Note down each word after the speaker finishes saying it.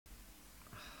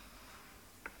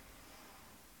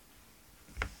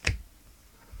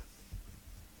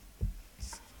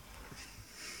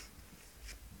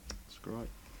right.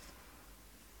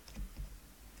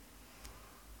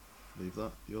 Leave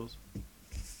that. Yours.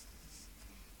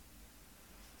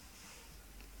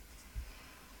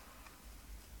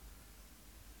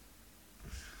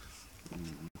 Ooh.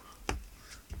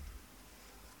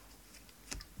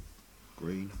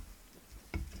 Green.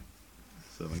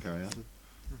 7 Caryatid.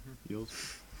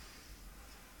 Yours.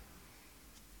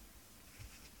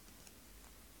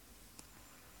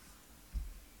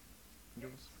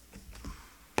 Yours.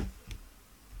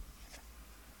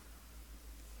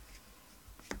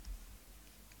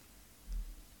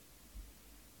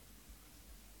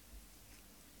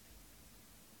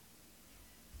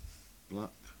 Black.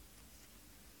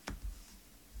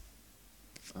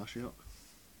 Ashiok.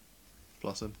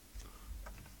 Plus him.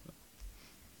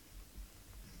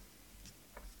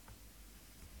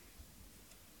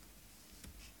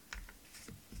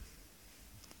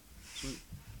 Sweet.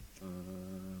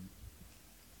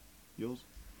 Yours.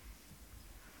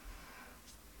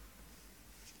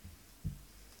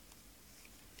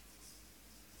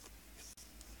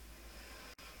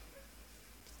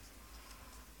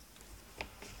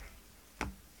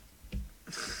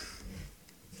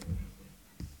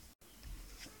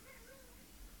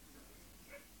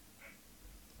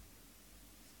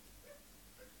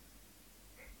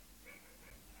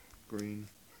 Green.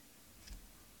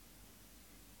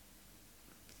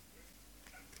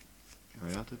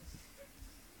 Caryatid.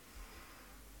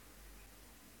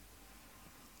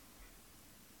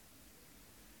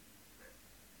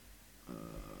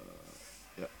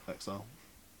 Yeah, exile.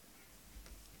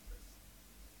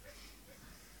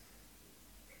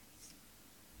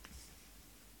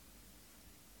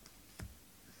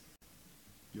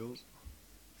 Yours.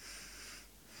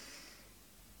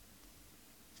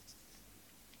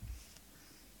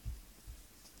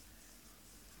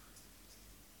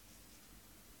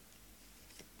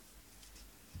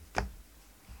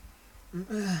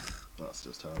 That's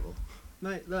just terrible.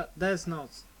 Mate, look, there's not.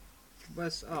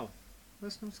 Where's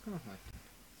where's not Scarlet?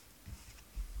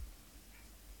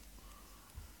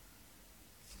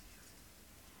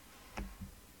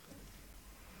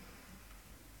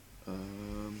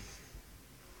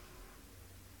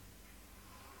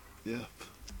 Yeah.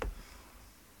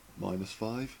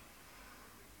 -5.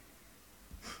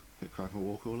 Hit Kraken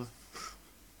Warcaller.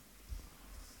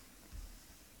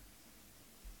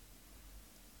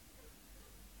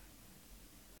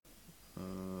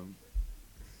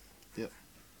 Yep.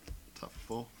 Tap for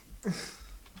 4. And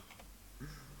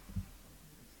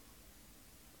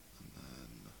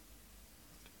then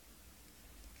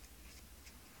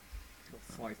Got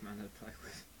 5 mana to play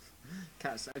with.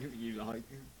 Can't say who you like.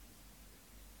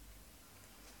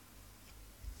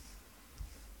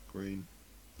 green.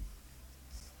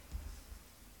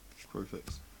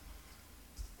 Crowfix.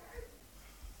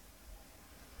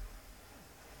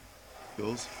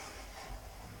 Yours.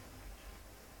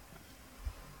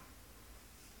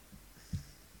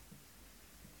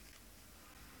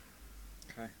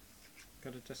 Okay.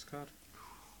 Got a discard?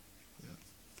 Yeah.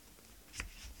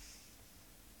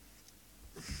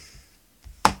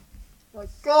 My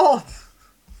God! This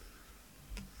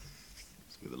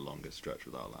will be the longest stretch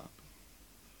without land.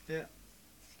 Yeah.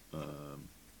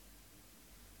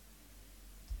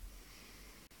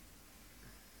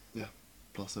 Yeah,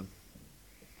 plus him.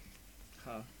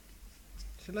 Her.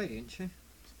 She's a lady, isn't she?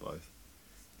 It's both.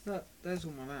 Look, there's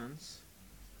all my lands.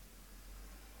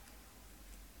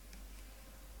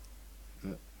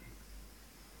 Yeah.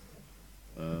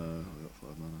 We got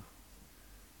 5 mana.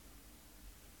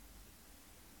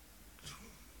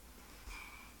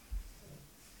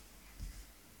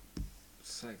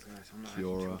 So glad I'm not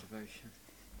Kiora. adding to devotion.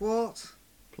 What?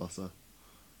 Plus her.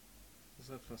 What's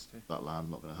that plus 2? That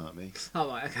land's not going to hurt me. Oh,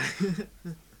 right, okay.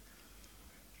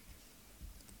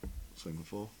 Swing for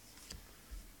 4.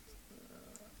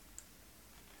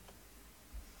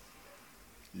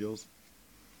 Yours.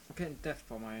 I'm getting death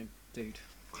by my own dude.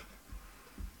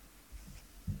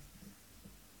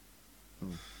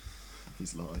 Oh,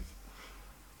 he's live.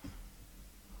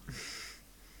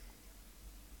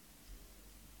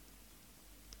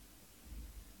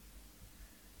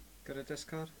 Got a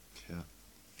discard? Yeah.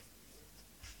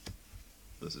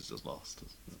 This is just lost,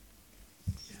 isn't it?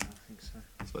 Yeah, I think so.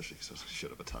 Especially because I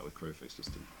should have attacked with Crowfix, just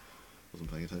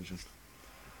wasn't paying attention.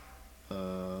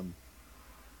 Well,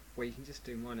 you can just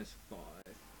do -5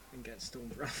 and get Storm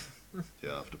Breath.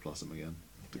 Yeah, I have to plus him again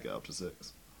to get up to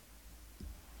 6.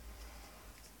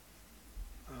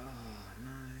 Oh,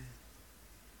 no.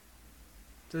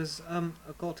 Does a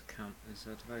god count as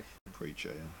a devotion?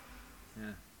 Preacher, yeah.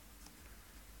 Yeah.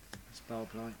 Spell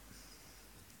Blight.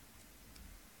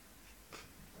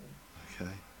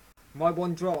 Okay. My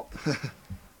one drop.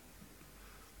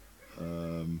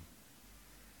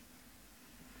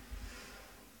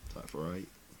 Attack for 8.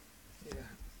 Yeah.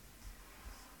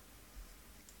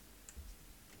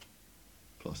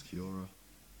 Plus Kiora.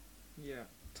 Yeah.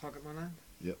 Target my land.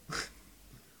 Yep.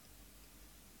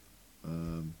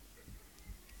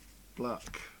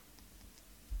 Black.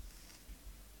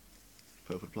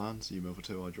 Pilfered Plans. You mill for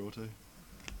 2, I draw 2.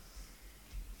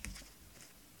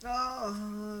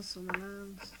 Oh, some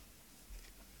lands.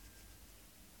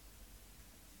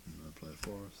 And I play a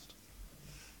Forest.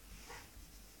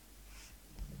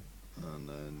 And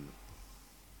then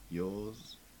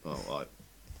yours. Oh,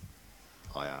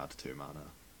 I add 2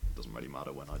 mana. Doesn't really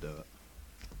matter when I do it.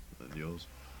 Then yours.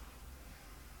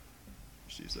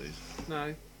 Just use these.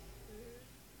 No.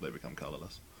 They become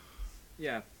colourless.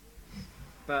 Yeah.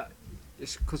 But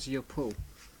it's because of your pool.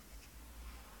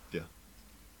 Yeah.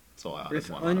 So I added With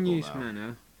 1 mana pool unused now.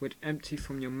 mana, would empty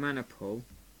from your mana pool.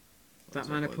 There's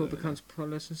That no mana point pool doing it becomes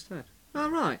colourless instead. Oh,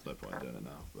 right. now. No point in doing it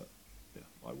now, but yeah,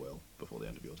 I will before the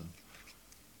end of your turn.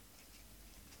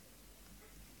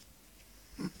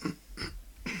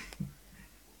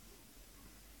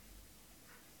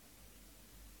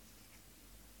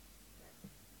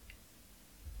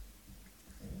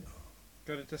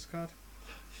 Go to discard.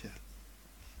 Yeah.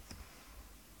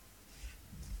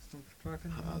 Stomp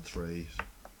Dragon. Add 3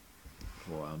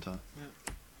 before I untap. Yeah.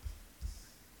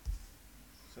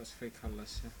 So that's 3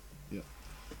 colourless, yeah. Yeah.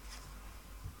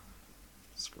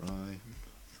 Scry.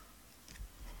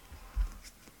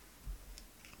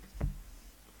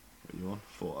 What are you on?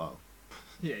 4. Oh.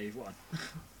 Yeah, you've won.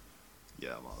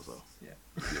 Yeah, I might as well. Yeah.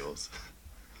 Yours.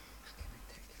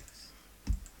 Ridiculous.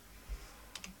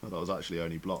 Oh, that was actually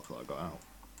only block that I got out.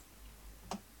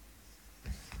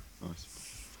 Nice.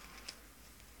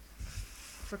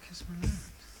 Frick is my land?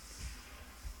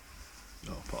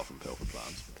 Oh, apart from Pilfered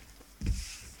Plans.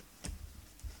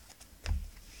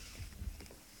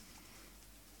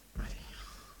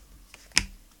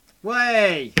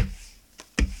 Way!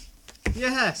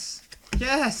 Yes!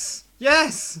 Yes!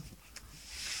 Yes!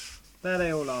 There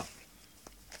they all are.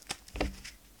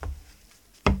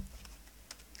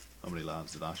 How many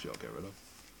lands did Ashiok get rid of?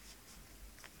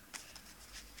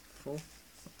 4.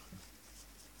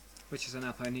 Which is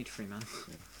enough, I need 3 man.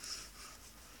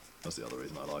 That's the other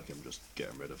reason I like him, just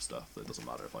getting rid of stuff. It doesn't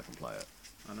matter if I can play it.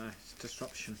 I know, it's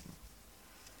disruption.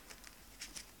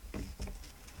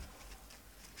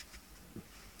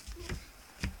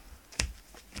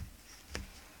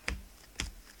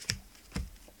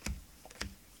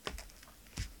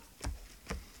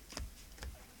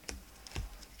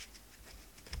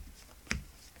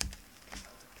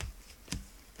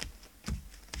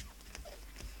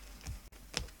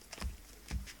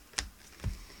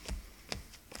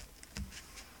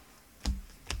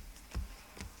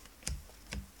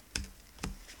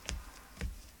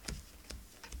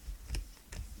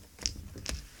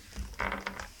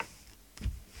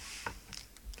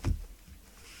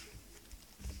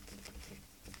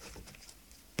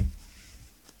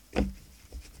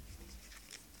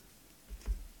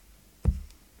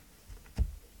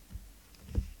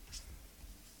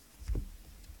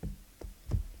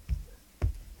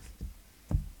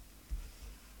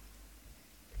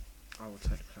 I will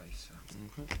take place.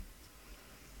 Okay.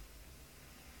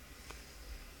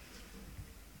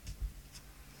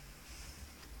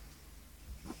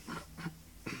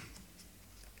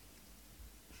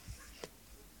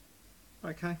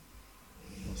 Okay.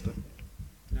 Lost it.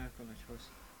 No, I've got no choice.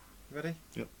 Ready?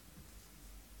 Yep.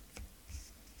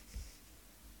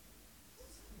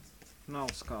 No,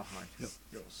 Scarhide. Yep.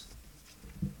 Yours.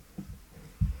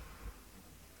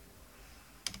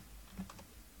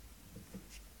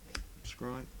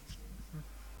 Scry.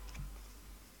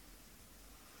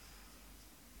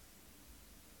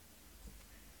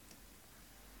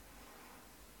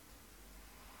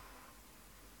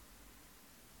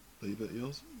 Leave it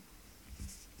yours.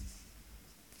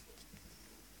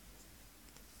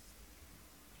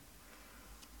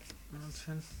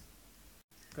 Mountain.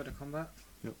 Go to combat.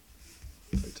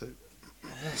 Take 2.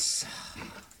 Yes.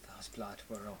 Those blood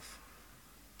were off.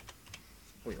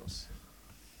 Wheels.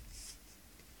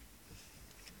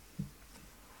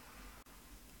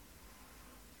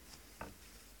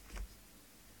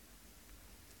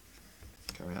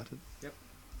 Carry at it. Yep.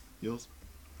 Yours.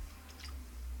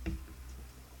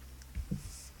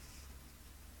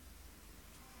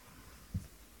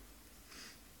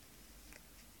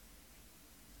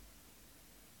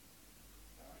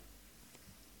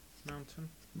 Mountain.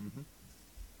 Mm-hmm.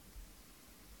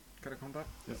 Go to combat.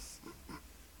 Yep.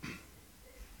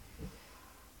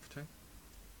 For 2.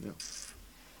 Yep.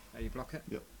 Oh, you block it?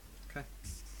 Yep. Okay.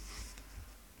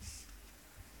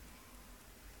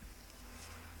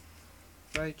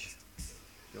 Rage.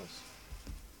 Yours.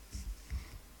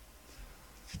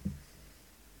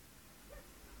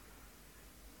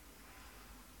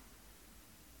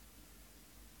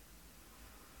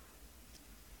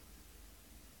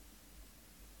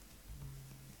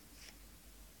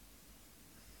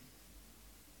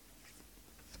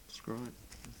 Scry.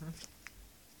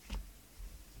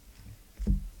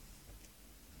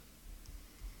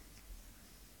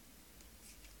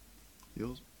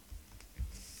 Yours.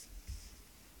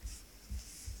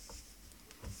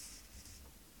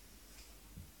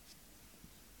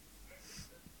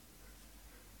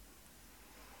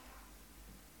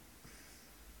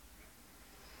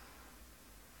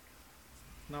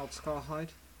 Gnarled Scarhide.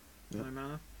 Yep. No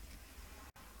mana.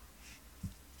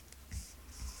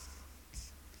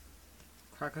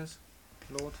 Crackers.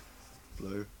 Lord.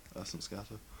 Blue. Essence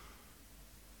Scatter.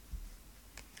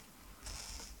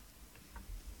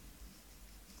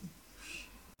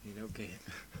 You don't get it.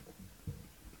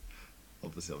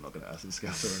 Obviously, I'm not going to Essence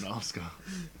Scatter an Oscar.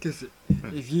 Because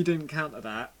if you didn't counter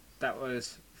that, that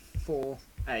was 4,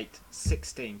 8,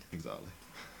 16. Exactly.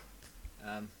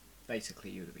 Basically,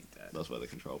 you would have been dead. That's where the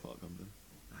control part comes in.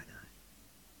 I know.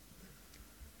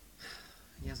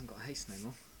 He hasn't got haste no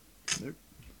more. Nope.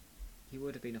 He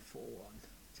would have been a 4-1.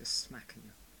 Just smacking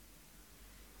you.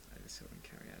 Over Sylvan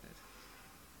Carry added.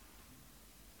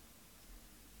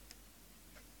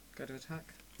 Go to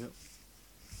attack. Yep.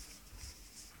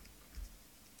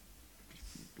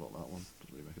 Block that one.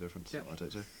 Doesn't really make a difference. Yep. I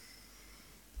take 2.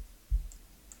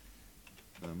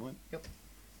 Mine. Yep.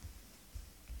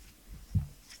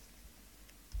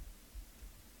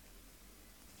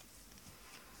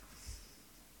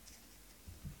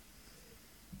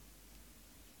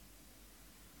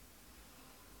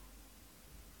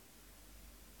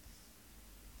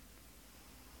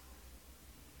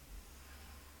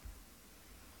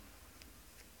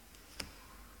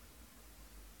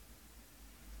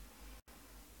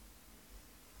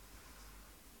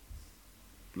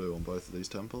 Blue on both of these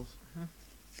temples. Uh-huh.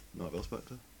 Nightvale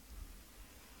Spectre.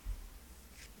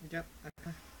 Yep.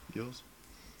 Okay. Yours.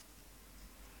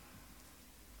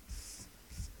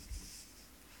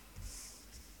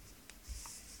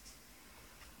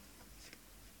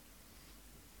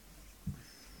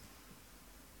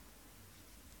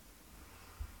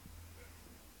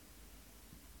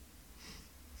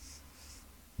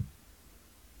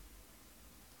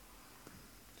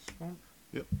 Swamp.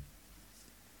 Yep.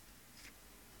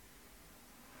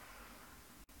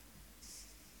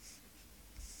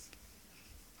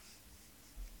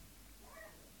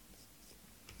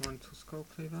 Mantle Skull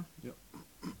Cleaver. Yep.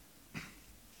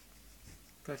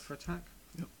 Go for attack.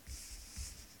 Yep.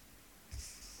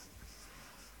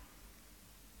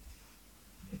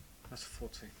 That's a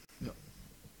 4-2. Yep.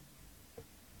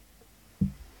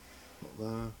 Not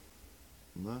there.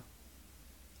 And there.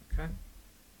 Okay.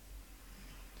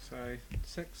 So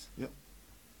 6. Yep.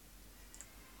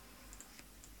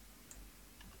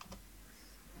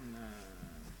 And,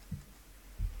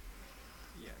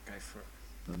 yeah, go for it.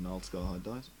 And Gnarled Scarhide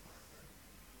dies.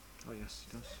 Oh yes,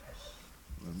 he does.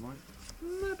 And mine.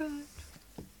 My bad. And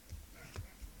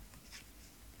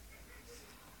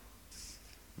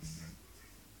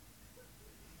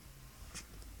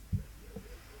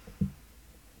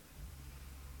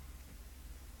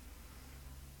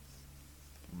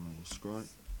I will scry.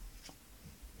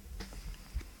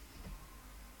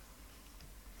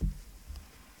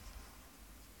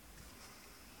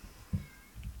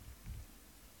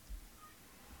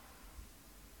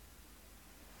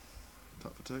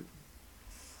 Tap for 2.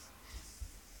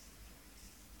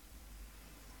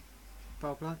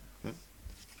 Bow Blight. Yep.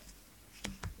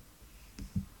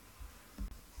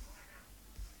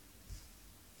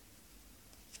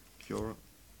 Cura.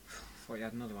 Thought you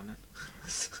had another one then.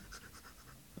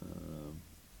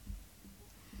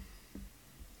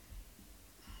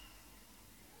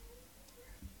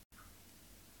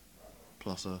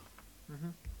 Plus a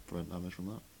Mhm. prevent damage from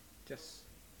that. Just.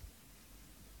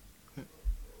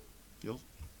 Yours.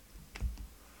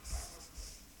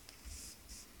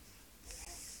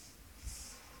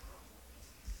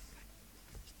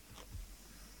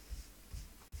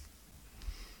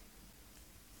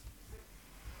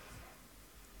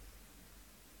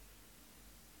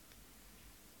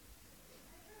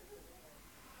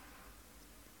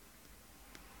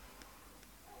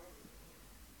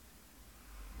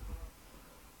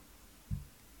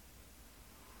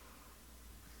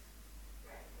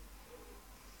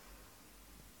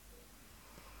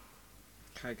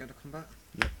 Okay, go to combat.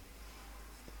 Yep.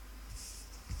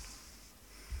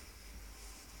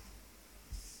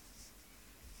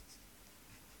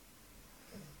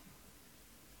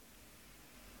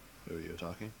 Who are you attacking?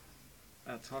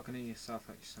 targeting yourself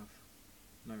at yourself.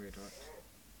 No redirect.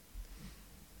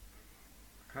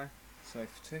 Okay, so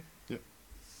for 2. Yep.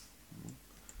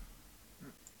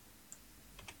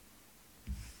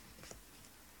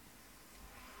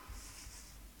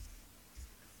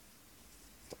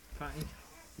 Fatty.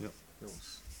 Yep.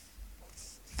 Yours.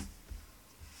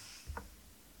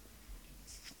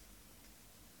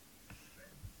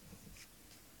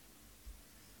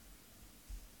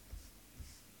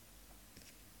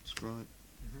 Scribe.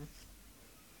 Mhm.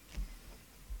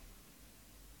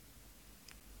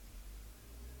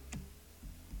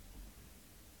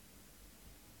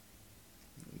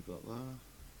 You got that.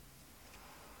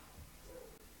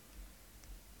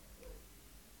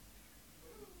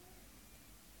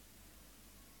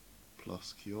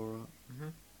 Plus Kiora.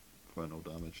 Mhm. Parental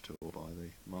damage to all by the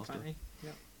master. Fatty.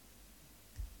 Yep.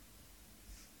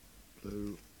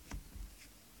 Blue.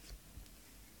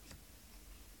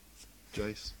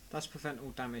 Jace. That's prevent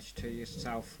all damage to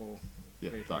yourself or Yeah,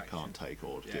 that redirection. can't take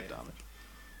or Yeah, give yeah. damage.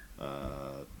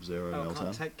 0 Oh, it Miltank.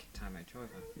 can't take damage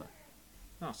either. No.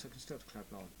 No, so it can still declare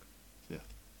block.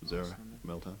 0 Awesome, then.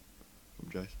 Miltank from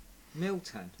Jace.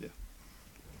 Milton. Yeah.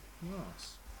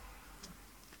 Yes.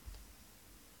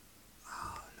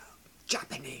 Oh no.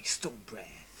 Japanese storm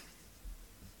breath.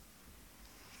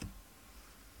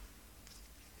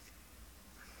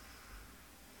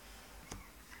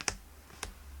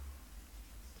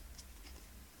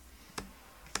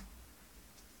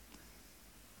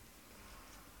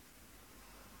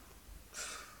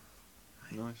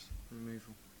 Nice.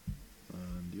 Removal.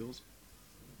 And yours.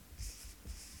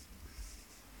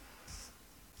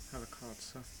 Have a card,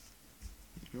 sir.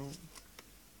 Your.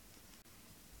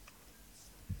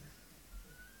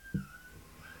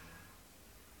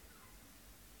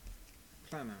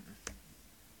 Play mountain.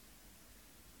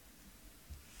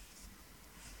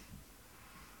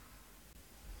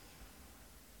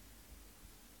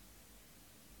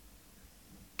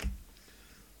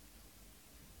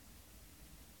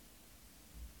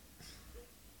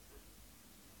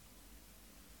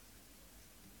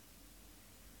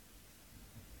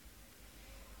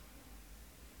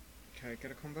 Okay,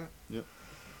 get a combat. Yep.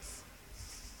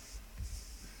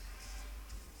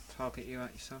 Target you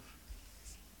at yourself.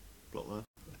 Block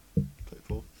there. Take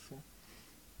 4. 4.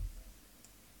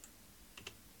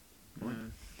 Right.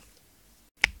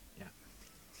 Yeah.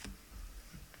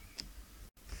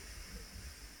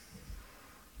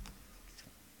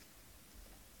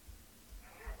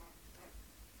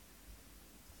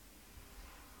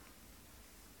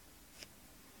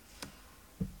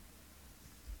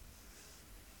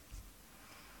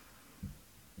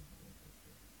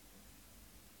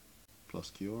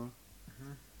 Plus Kiora.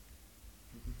 Mhm.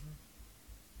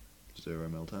 0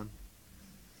 Miltank.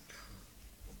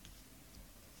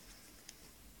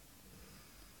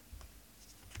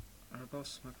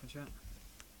 Erebos, Magmajet.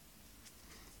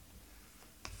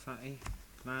 Fatty,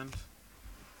 land,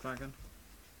 dragon.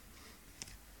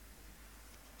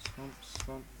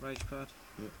 Swamp, rage bird,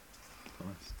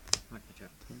 Nice. Magmajet.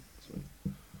 Sweet.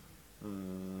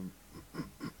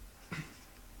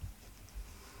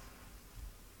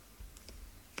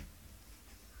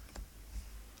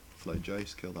 Float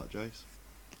Jace, kill that Jace.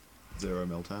 0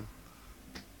 Miltank.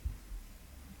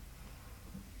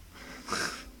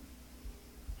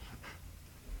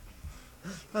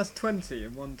 That's 20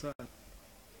 in one turn.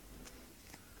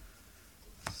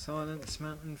 Silence,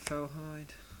 Mountain, Fellhide.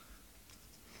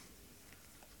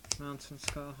 Mountain,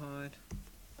 Scarhide.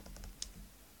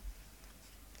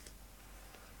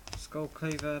 Skull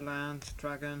Cleaver, land,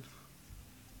 dragon.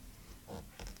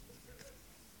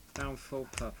 Downfall,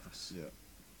 purpose. Yeah.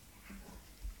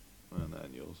 And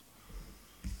then yours.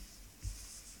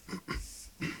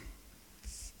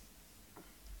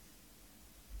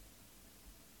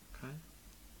 Okay.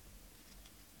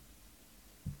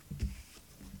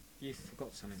 You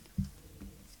forgot something.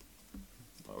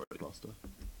 I already lost her.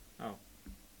 Oh.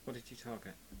 What did you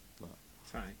target? That.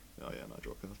 Fatty. Oh yeah, no,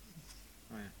 draw a card.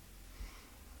 Oh yeah.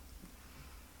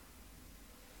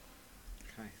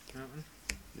 Okay, Mountain.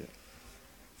 Yeah.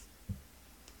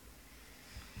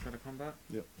 Got a combat?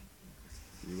 You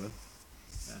win.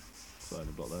 Yeah. So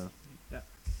only block there. No,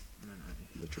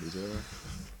 no. Literally 0.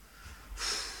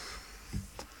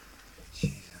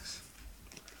 Jesus.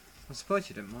 I'm surprised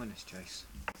you didn't minus Jace.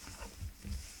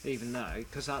 Even though,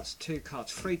 because that's 2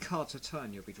 cards, 3 cards a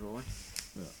turn you'll be drawing.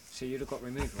 Yeah. So you'd have got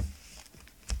removal.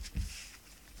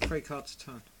 3 cards a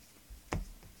turn.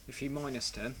 If you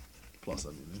minused him, Plus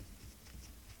them, you mean?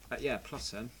 yeah,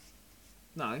 plus him.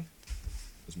 No,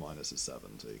 Because minus is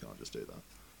 7, so you can't just do that.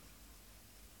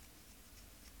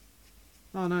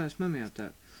 oh no, it's memory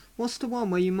update. What's the one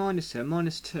where you minus him,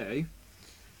 -2,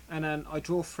 and then I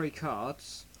draw 3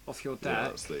 cards off your Yeah, deck,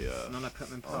 that's the and then I put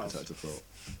them in piles. Architect of Thought.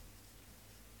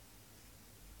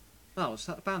 Oh, is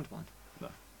that the banned one? No.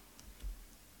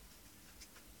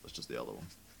 That's just the other one.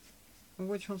 Well,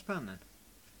 which one's banned then?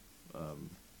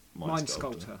 Mind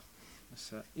Sculptor.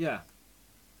 That's it. Yeah.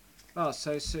 Oh,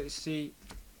 so it's the...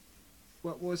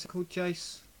 What was it called,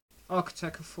 Jace?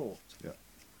 Architect of Thought. Yeah.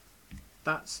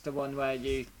 That's the one where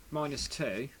you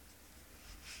 -2,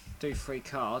 do 3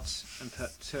 cards, and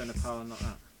put 2 in a pile and like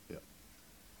that. Yeah.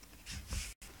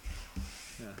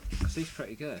 Yeah, because he's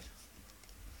pretty good.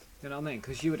 You know what I mean?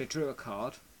 Because you would have drew a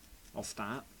card off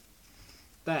that.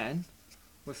 Then,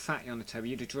 with Fatty on the table,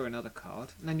 you'd have drew another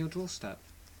card, and then your draw step.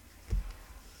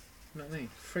 You know what I mean?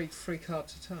 Three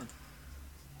cards a turn.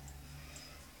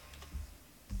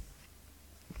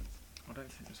 I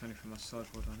don't think there's anything on my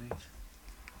sideboard I need.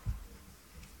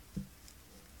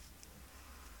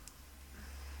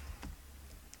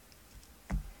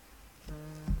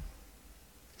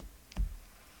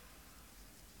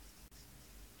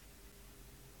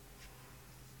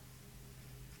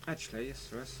 Actually, yes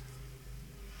there is.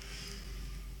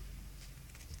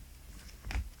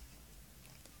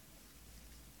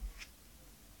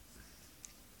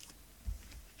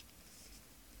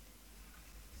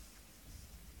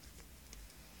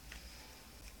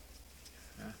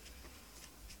 Yeah.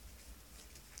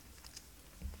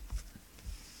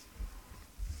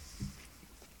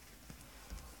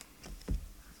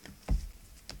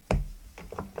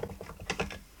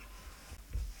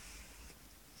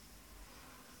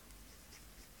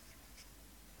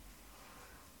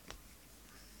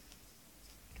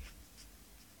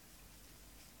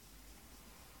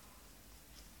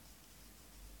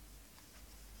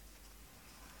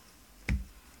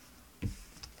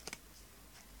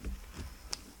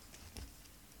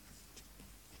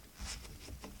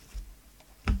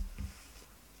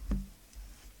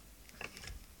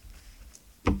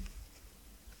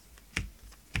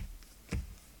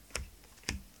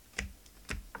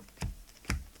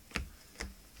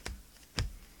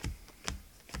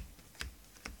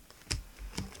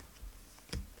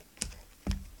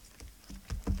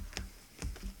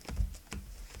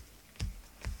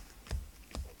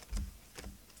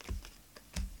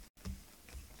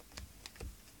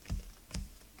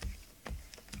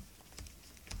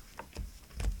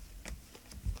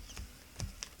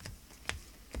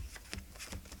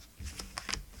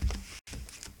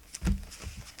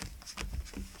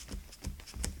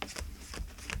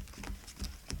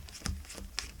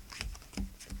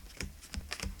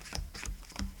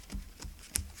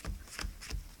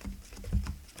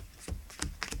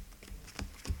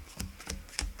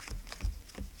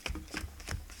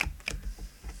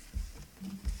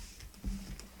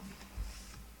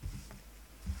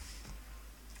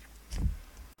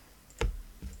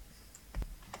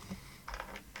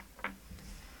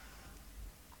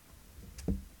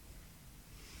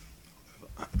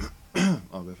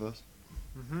 I'll go first.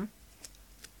 Mm-hmm.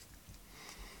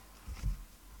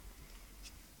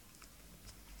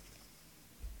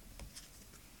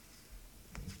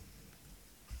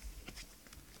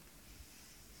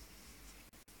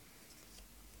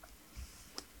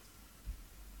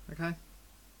 Okay.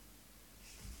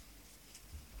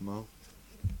 Mo.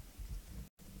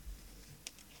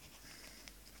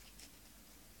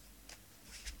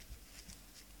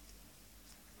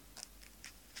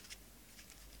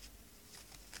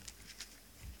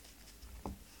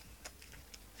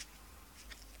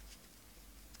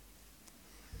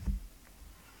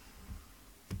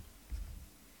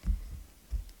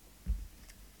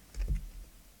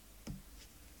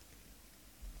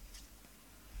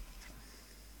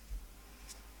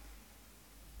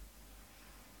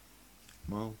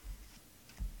 Mo.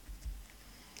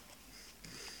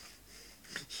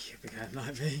 You be going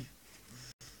like me.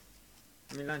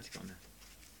 How many lands you got now?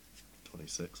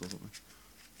 26 or something.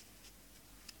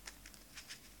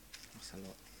 That's a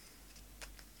lot.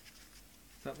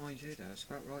 But mind you though, it's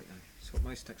about right though. It's what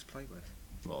most decks play with.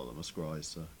 Well, the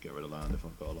Muscries to get rid of land if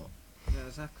I've got a lot. Yeah,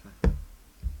 exactly.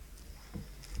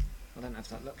 I don't have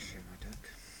that luxury in my deck.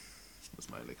 That's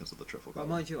mainly because of the triple But card.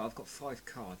 mind you, I've got 5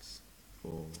 cards.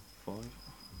 4, 5.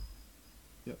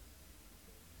 Yep.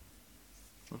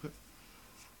 Okay.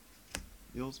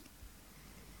 Yours.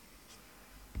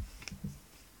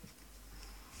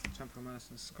 Temporal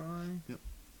Madison Sky. Yep.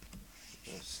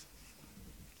 Yours.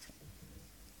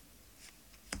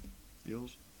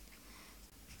 Yours.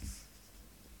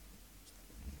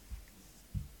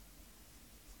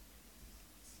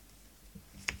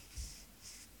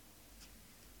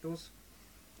 Yours.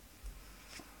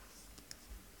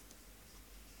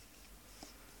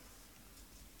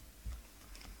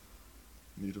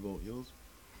 You devote yours.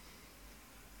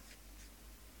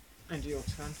 End of your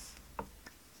turn.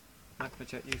 Magma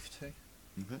Jet you for 2.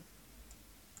 Okay.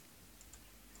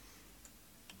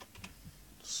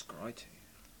 Scry 2.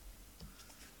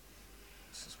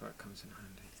 This is where it comes in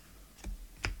handy.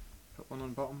 Put one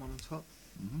on bottom, one on top.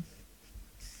 Mm-hmm.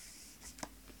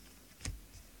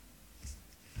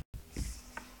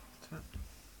 Tap.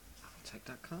 I'll take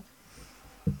that card.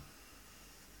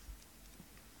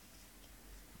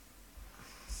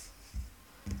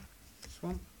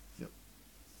 Swamp. Yep.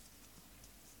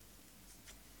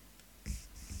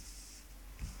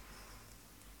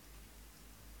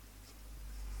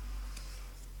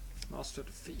 Master of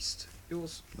the Feast.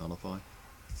 Yours. Nullify.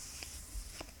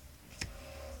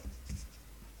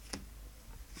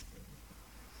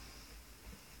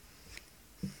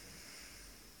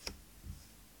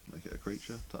 Make it a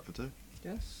creature. Tap for 2.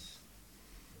 Yes.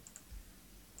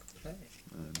 Play.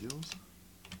 And yours.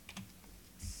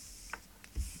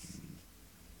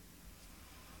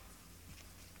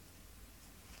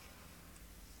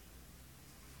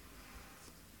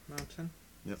 Mountain.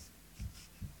 Yep.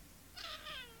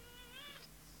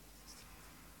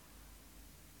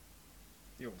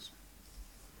 Yours.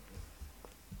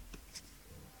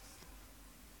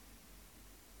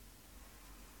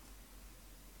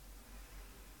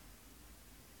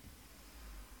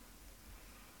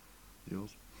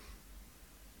 Yours.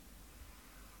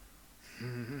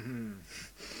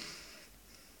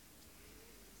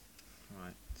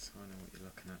 Right, so I know what you're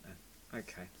looking at then.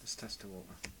 Okay, let's test the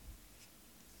water.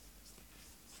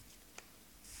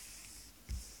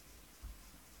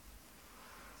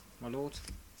 My lord.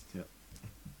 Yep.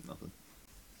 Nothing.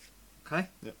 Okay?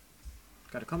 Yep.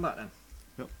 Go to combat then.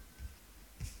 Yep.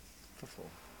 For 4.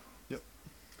 Yep.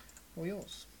 All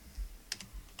yours.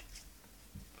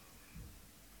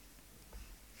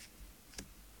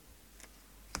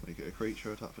 Make it a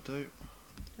creature. Tap for 2.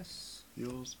 Yes.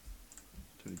 Yours.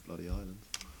 Too many bloody islands.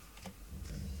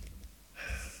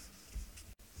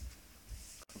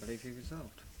 I believe you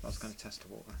resolved. I was going to test the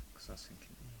water because I was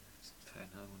thinking, it's a fair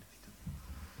no one if you don't.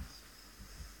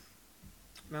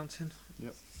 Mountain.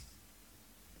 Yep.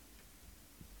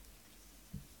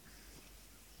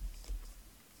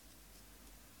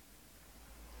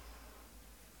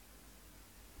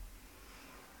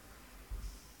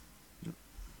 Yep.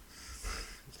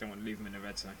 Just don't want to leave them in the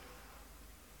red zone.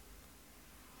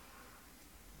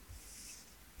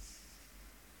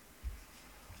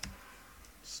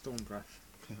 Storm Breath.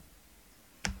 Yeah.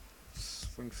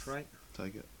 Swing for 8.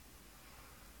 Take it.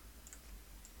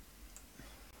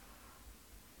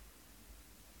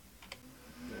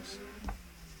 Yes.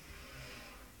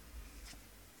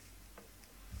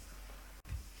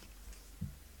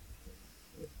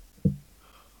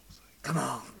 Come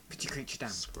on, put your creature down.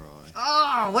 Scry.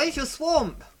 Ah, where's your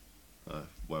swamp?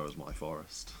 Where was my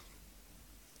forest?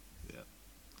 Yeah.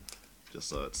 Just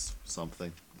so it's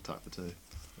something. Tap for 2.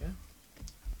 Yeah.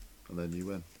 And then you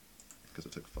win. Because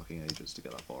it took fucking ages to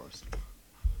get that forest.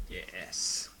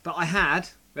 Yes. But I had,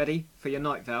 ready for your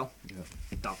Night Vale, Yeah.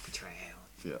 Dark Betrayal.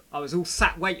 Yeah. I was all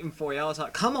sat waiting for you. I was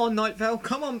like, come on, Night Vale,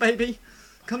 come on, baby.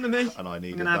 Come to me. And I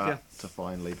needed gonna have that to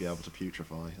finally be able to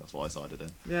putrefy. That's why I sided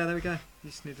in. Yeah, there we go. You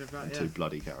just needed that, And yeah. 2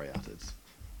 bloody Caryatids.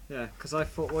 Yeah, because I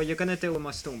thought, well, you're going to deal with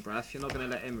my Storm Breath. You're not going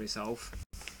to let him resolve.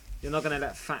 You're not going to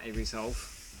let Fatty resolve.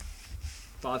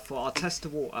 But I thought, I'll test the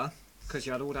water, because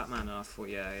you had all that mana. I thought,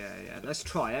 yeah. Let's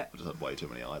try it. I just had way too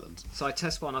many islands. So I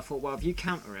test one. I thought, well, if you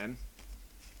counter him,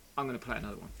 I'm going to play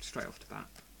another one, straight off the bat.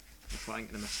 I thought I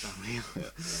ain't going to mess around with you.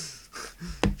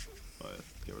 Yeah. Right,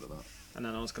 get rid of that. And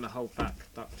then I was going to hold back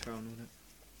Dark Betrayal and all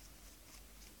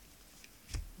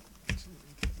that.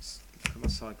 Look at my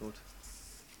sideboard.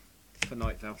 For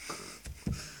Night Vale.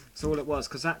 That's all it was,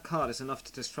 because that card is enough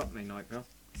to disrupt me, Night Vale.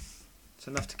 It's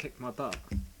enough to kick my butt.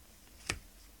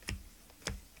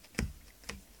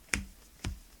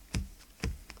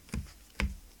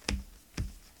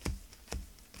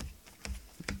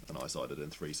 And I sided in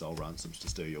 3 soul ransoms to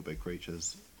steal your big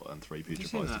creatures and 3 Have you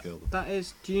seen putrefies to that? kill them. That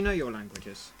is, do you know your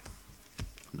languages?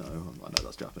 No, I know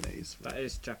that's Japanese. That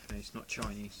is Japanese, not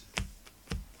Chinese.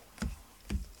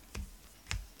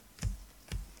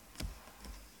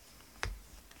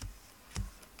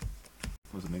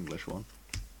 It was an English one.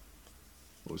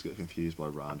 Always get confused by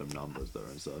random numbers that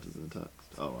are inserted in the text.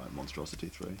 Oh right, Monstrosity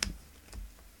 3.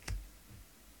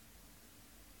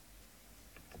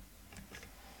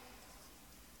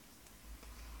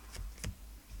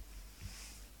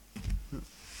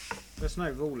 There's no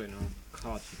ruling on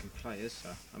cards you can play, is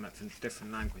there? I meant from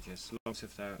different languages, as long as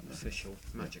if they're official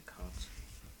Magic cards.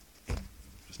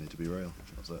 Just need to be real.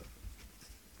 That's it.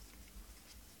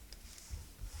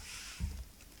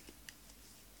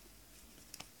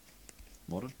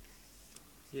 Modern?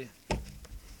 Yeah.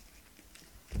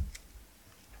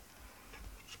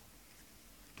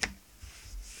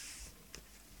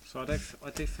 So I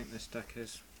do think this deck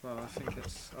is, well, I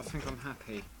think I'm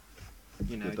happy.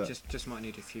 You know, Good deck. just might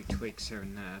need a few tweaks here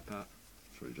and there, but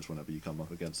True, just whenever you come up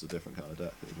against a different kind of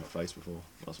deck that you've not faced before,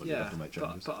 that's when you yeah, have to make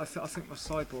changes. but I think my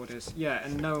sideboard is, yeah,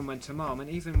 and no one went to Marm, and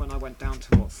even when I went down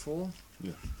to what, 4,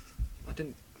 Yeah. I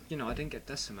didn't get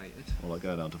decimated. Well, like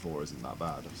going down to 4 isn't that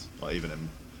bad. It's, like even in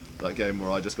that game where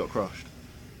I just got crushed,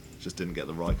 just didn't get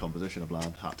the right composition of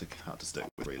land. Had to stick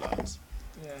with 3 lands.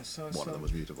 Yeah, so One of them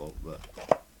was mutable, but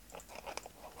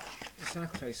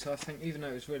exactly. So I think even though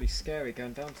it was really scary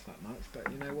going down to that much,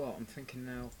 but you know what? I'm thinking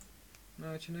now.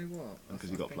 No, do you know what?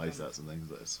 because you got play sets and things,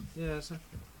 that it's Yeah,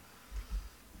 exactly.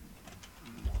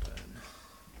 Modern.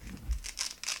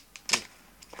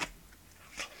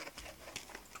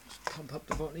 Just pump up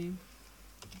the volume.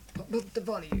 Pump up the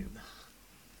volume.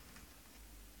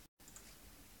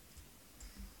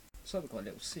 So we've got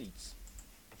little seeds.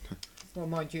 Well,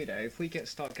 mind you though, if we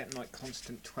start getting like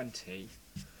constant 20,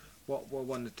 what we'll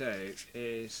want to do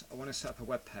is I want to set up a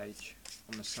web page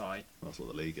on the site, that's what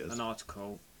the league is. an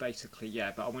article, basically,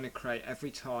 yeah. But I want to create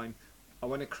every time. I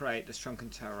want to create the Shrunken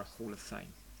Terror Hall of Fame.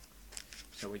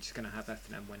 So we're just going to have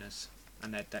FNM winners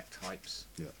and their deck types.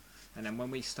 Yeah. And then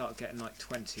when we start getting like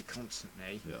 20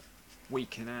 constantly, Yeah. we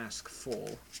can ask for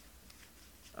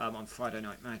on Friday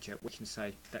Night Magic. We can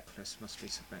say deck list must be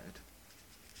submitted.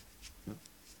 Yeah.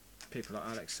 People like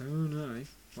Alex, oh no,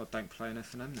 well don't play an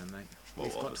FNM then, mate. Well,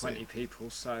 We've got obviously. 20 people,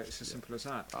 so it's as Yeah. simple as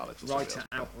that. Alex will Write still it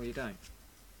be able out or you don't.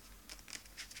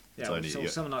 Yeah, It's well, only- so you-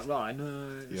 someone like Ryan,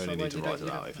 no. You so only why need to you don't- write it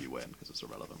you out don't- if you win, because it's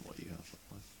irrelevant what you have.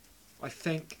 I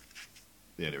think,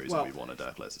 The only reason Well- we want a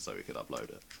deck list is so we could upload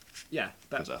it, yeah,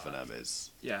 because that, FNM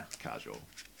is yeah. casual,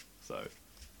 so.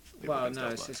 people Well, can no,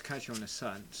 still it's, play. it's casual in a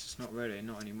sense. It's not really,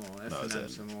 not anymore. No, as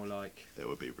FNMs in- are more like, It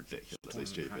would be ridiculously Tournament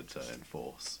stupid practice. to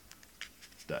enforce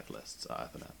deck lists at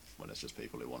FNM when it's just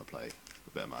people who want to play a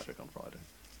bit of Magic on Friday.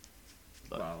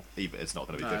 Like, well, even it's not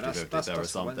going to be no, 50-50. that's There are for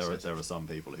some Wednesdays. there are some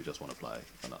people who just want to play,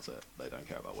 and that's it. They don't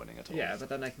care about winning at all. yeah, but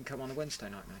then they can come on a Wednesday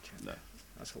night Magic. No,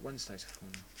 That's what Wednesdays are for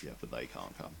now. yeah, but they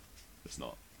can't come. It's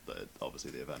not that obviously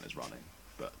the event is running,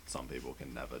 but some people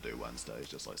can never do Wednesdays.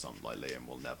 Just like Liam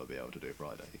will never be able to do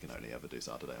Friday. He can only ever do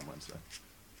Saturday and Wednesday.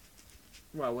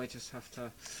 Well, we just have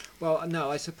to. Well, no,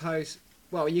 I suppose.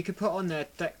 Well, you could put on their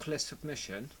deck list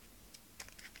submission.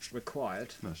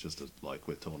 Required. No, it's just like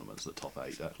with tournaments, the top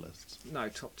 8 deck lists. No,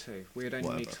 top 2. We would only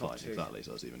Whatever, need top fine, 2. exactly.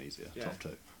 So it's even easier. Yeah. Top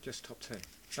 2. Just top 2.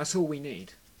 That's all we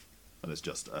need. And it's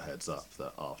just a heads up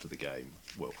that after the game,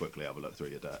 we'll quickly have a look through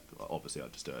your deck. Obviously,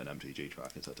 I'd just do it in MTG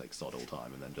tracker, so it takes sod all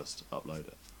time, and then just upload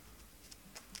it.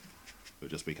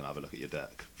 We can have a look at your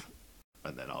deck,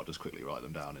 and then I'll just quickly write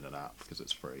them down in an app because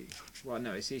it's free. Well,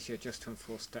 no, it's easier just to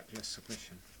enforce deck list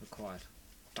submission. Required.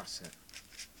 That's it.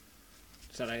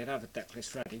 So they'd have a deck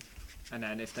list ready, and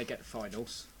then if they get the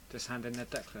finals, just hand in their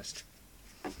deck list.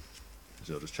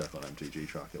 So I'll just check on MTG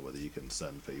tracker whether you can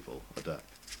send people a deck.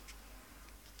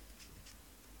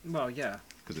 Well, yeah.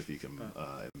 Because if you can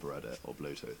infrared it or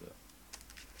Bluetooth it,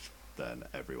 then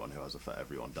everyone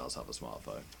everyone does have a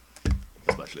smartphone,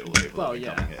 especially all the people Well, that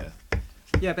yeah. are coming here.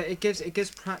 Yeah, but it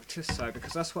gives practice though,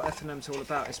 because that's what FNM's all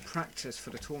about. Is practice for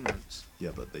the tournaments.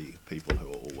 Yeah, but the people who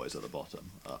are always at the bottom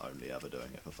are only ever doing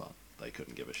it for fun. They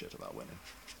couldn't give a shit about winning.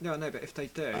 No, no, but if they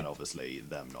do. And obviously,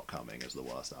 them not coming is the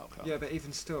worst outcome. Yeah, but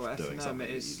even still, Doing FNM something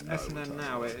is that you know will FNM turn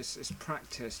now away. is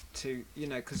practice to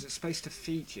because it's supposed to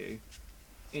feed you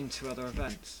into other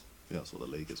events. Yeah, that's what the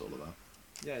league is all about.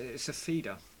 Yeah, it's a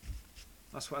feeder.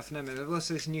 That's what FNM is.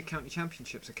 Also, these new county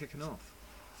championships are kicking off.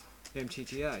 The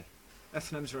MTGA.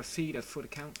 FNMs are a feeder for the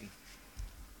county.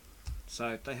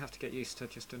 So they have to get used to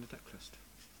just doing a deck list.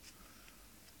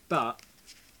 But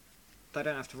they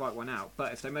don't have to write one out.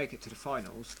 But if they make it to the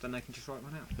finals, then they can just write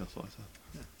one out. That's what I said.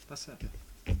 Yeah, that's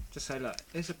it. Just say, look,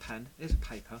 here's a pen, here's a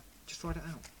paper, just write it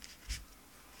out.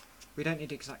 We don't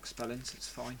need exact spellings, it's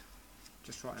fine.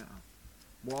 Just write it out.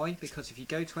 Why? Because if you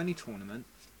go to any tournament,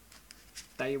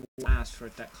 they will ask for a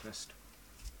deck list.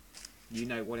 You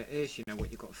know what it is, you know what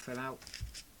you've got to fill out.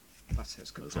 That's it,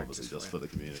 it's good It's practice obviously just for for you.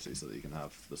 the community, so that you can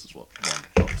have this is what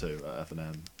 1, top 2 at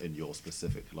FNM in your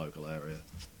specific local area.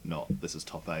 Not this is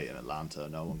top 8 in Atlanta.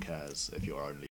 No one cares if you're only